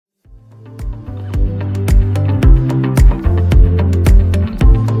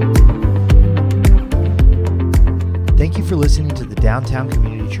Downtown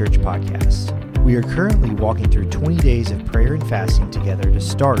Community Church podcast. We are currently walking through 20 days of prayer and fasting together to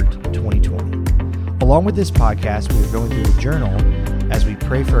start 2020. Along with this podcast, we are going through a journal as we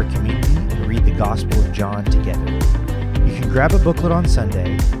pray for our community and read the Gospel of John together. You can grab a booklet on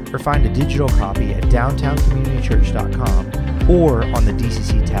Sunday or find a digital copy at downtowncommunitychurch.com or on the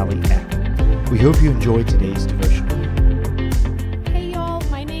DCC Tally app. We hope you enjoyed today's devotional. Hey y'all,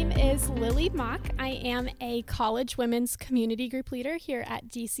 my name is Lily Mock. I am a college women's community group leader here at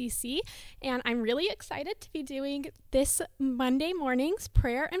DCC, and I'm really excited to be doing this Monday morning's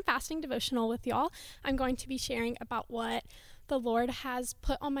prayer and fasting devotional with y'all. I'm going to be sharing about what the Lord has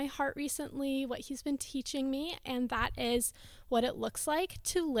put on my heart recently, what He's been teaching me, and that is what it looks like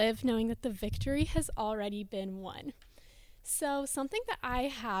to live knowing that the victory has already been won. So something that I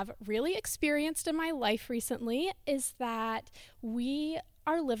have really experienced in my life recently is that we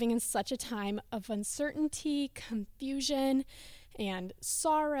are living in such a time of uncertainty, confusion, and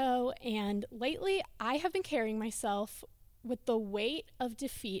sorrow, and lately I have been carrying myself with the weight of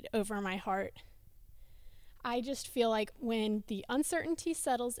defeat over my heart. I just feel like when the uncertainty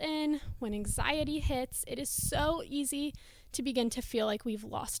settles in, when anxiety hits, it is so easy to begin to feel like we've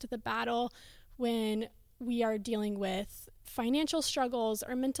lost the battle when we are dealing with financial struggles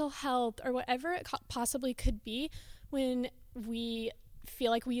or mental health or whatever it possibly could be. When we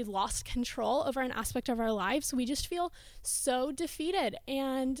feel like we lost control over an aspect of our lives, we just feel so defeated.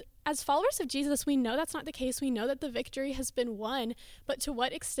 And as followers of Jesus, we know that's not the case. We know that the victory has been won, but to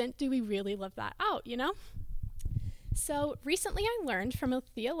what extent do we really live that out, you know? So recently I learned from a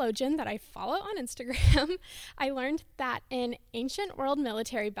theologian that I follow on Instagram, I learned that in ancient world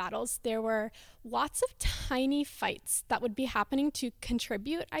military battles, there were lots of tiny fights that would be happening to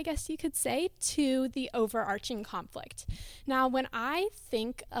contribute, I guess you could say, to the overarching conflict. Now, when I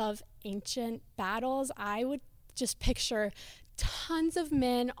think of ancient battles, I would just picture tons of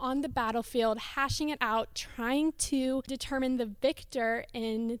men on the battlefield hashing it out, trying to determine the victor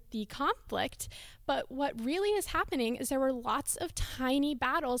in the conflict. But what really is happening is there were lots of tiny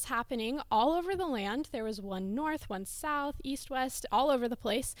battles happening all over the land. There was one north, one south, east, west, all over the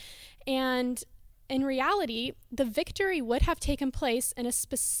place. And in reality, the victory would have taken place in a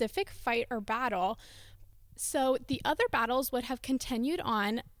specific fight or battle. So the other battles would have continued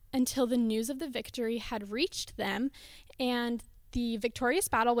on until the news of the victory had reached them, and the victorious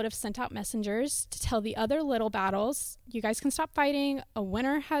battle would have sent out messengers to tell the other little battles, you guys can stop fighting, a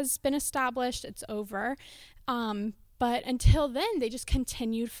winner has been established, it's over. But until then, they just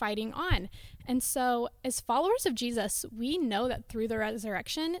continued fighting on. And so as followers of Jesus, we know that through the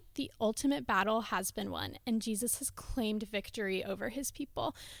resurrection, the ultimate battle has been won, and Jesus has claimed victory over his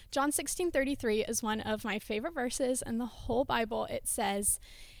people. John 16:33 is one of my favorite verses in the whole Bible. It says,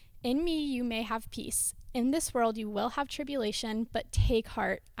 "In me you may have peace. In this world you will have tribulation, but take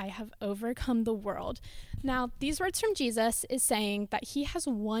heart, I have overcome the world." Now, these words from Jesus is saying that he has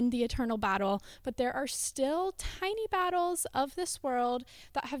won the eternal battle, but there are still tiny battles of this world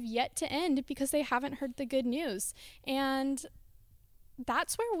that have yet to end because they haven't heard the good news. And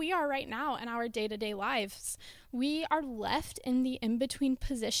that's where we are right now in our day-to-day lives. We are left in the in-between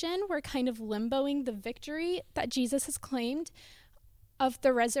position. We're kind of limboing the victory that Jesus has claimed of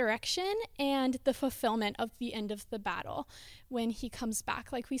the resurrection and the fulfillment of the end of the battle when he comes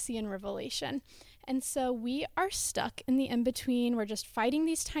back, like we see in Revelation. And so we are stuck in the in-between. We're just fighting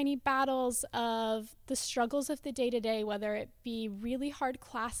these tiny battles of the struggles of the day-to-day, whether it be really hard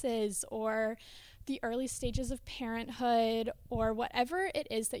classes or the early stages of parenthood or whatever it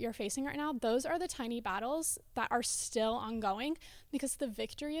is that you're facing right now. Those are the tiny battles that are still ongoing because the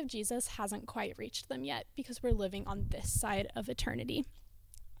victory of Jesus hasn't quite reached them yet because we're living on this side of eternity.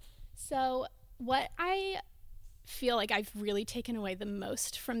 So what I feel like I've really taken away the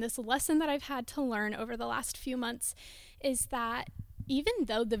most from this lesson that I've had to learn over the last few months is that even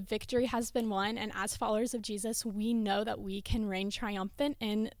though the victory has been won, and as followers of Jesus, we know that we can reign triumphant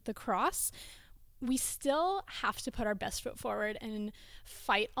in the cross, we still have to put our best foot forward and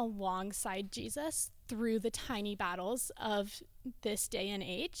fight alongside Jesus through the tiny battles of this day and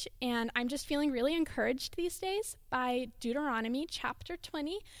age. And I'm just feeling really encouraged these days by Deuteronomy chapter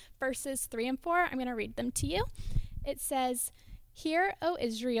 20, verses 3 and 4. I'm going to read them to you. It says, "Hear, O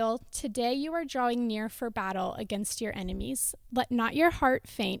Israel, today you are drawing near for battle against your enemies. Let not your heart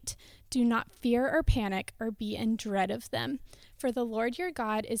faint. Do not fear or panic or be in dread of them. For the Lord your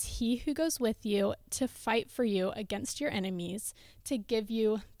God is he who goes with you to fight for you against your enemies, to give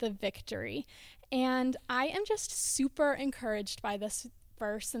you the victory." And I am just super encouraged by this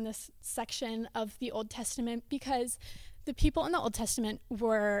verse in this section of the Old Testament because The people in the Old Testament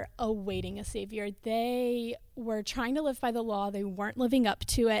were awaiting a savior. They were trying to live by the law. They weren't living up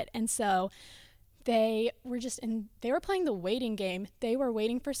to it. And so they were playing the waiting game. They were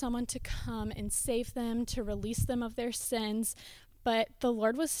waiting for someone to come and save them, to release them of their sins. But the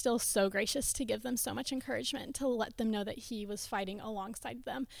Lord was still so gracious to give them so much encouragement, to let them know that he was fighting alongside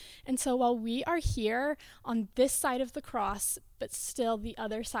them. And so while we are here on this side of the cross, but still the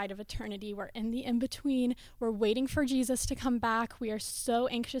other side of eternity, we're in the in-between, we're waiting for Jesus to come back. We are so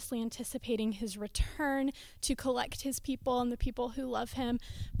anxiously anticipating his return to collect his people and the people who love him.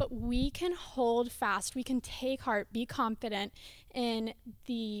 But we can hold fast, we can take heart, be confident in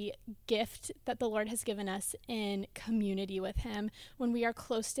the gift that the Lord has given us in community with him. When we are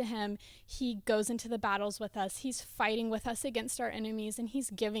close to him, he goes into the battles with us. He's fighting with us against our enemies, and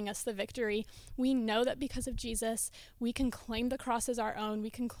he's giving us the victory. We know that because of Jesus, we can claim the cross as our own. We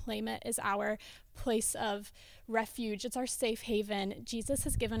can claim it as our place of refuge. It's our safe haven. Jesus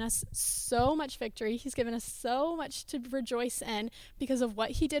has given us so much victory. He's given us so much to rejoice in because of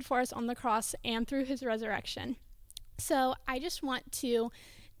what he did for us on the cross and through his resurrection. So I just want to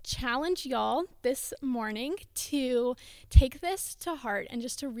challenge y'all this morning to take this to heart and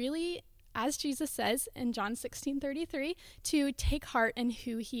just to really, as Jesus says in John 16:33, to take heart in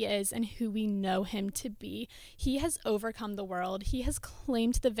who he is and who we know him to be. He has overcome the world. He has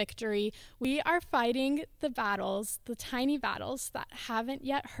claimed the victory. We are fighting the battles, the tiny battles that haven't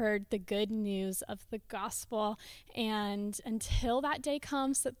yet heard the good news of the gospel. And until that day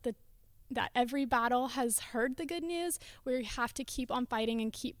comes that every battle has heard the good news, we have to keep on fighting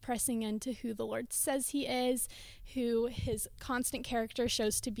and keep pressing into who the Lord says he is, who his constant character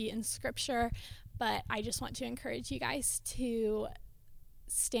shows to be in Scripture. But I just want to encourage you guys to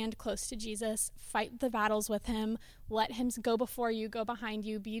stand close to Jesus, fight the battles with him, let him go before you, go behind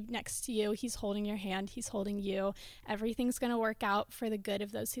you, be next to you. He's holding your hand, he's holding you. Everything's going to work out for the good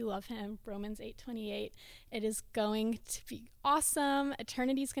of those who love him. Romans 8:28. It is going to be awesome.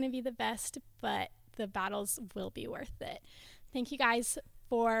 Eternity's going to be the best, but the battles will be worth it. Thank you guys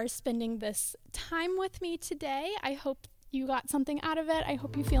for spending this time with me today. I hope you got something out of it. I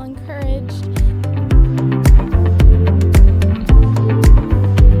hope you feel encouraged.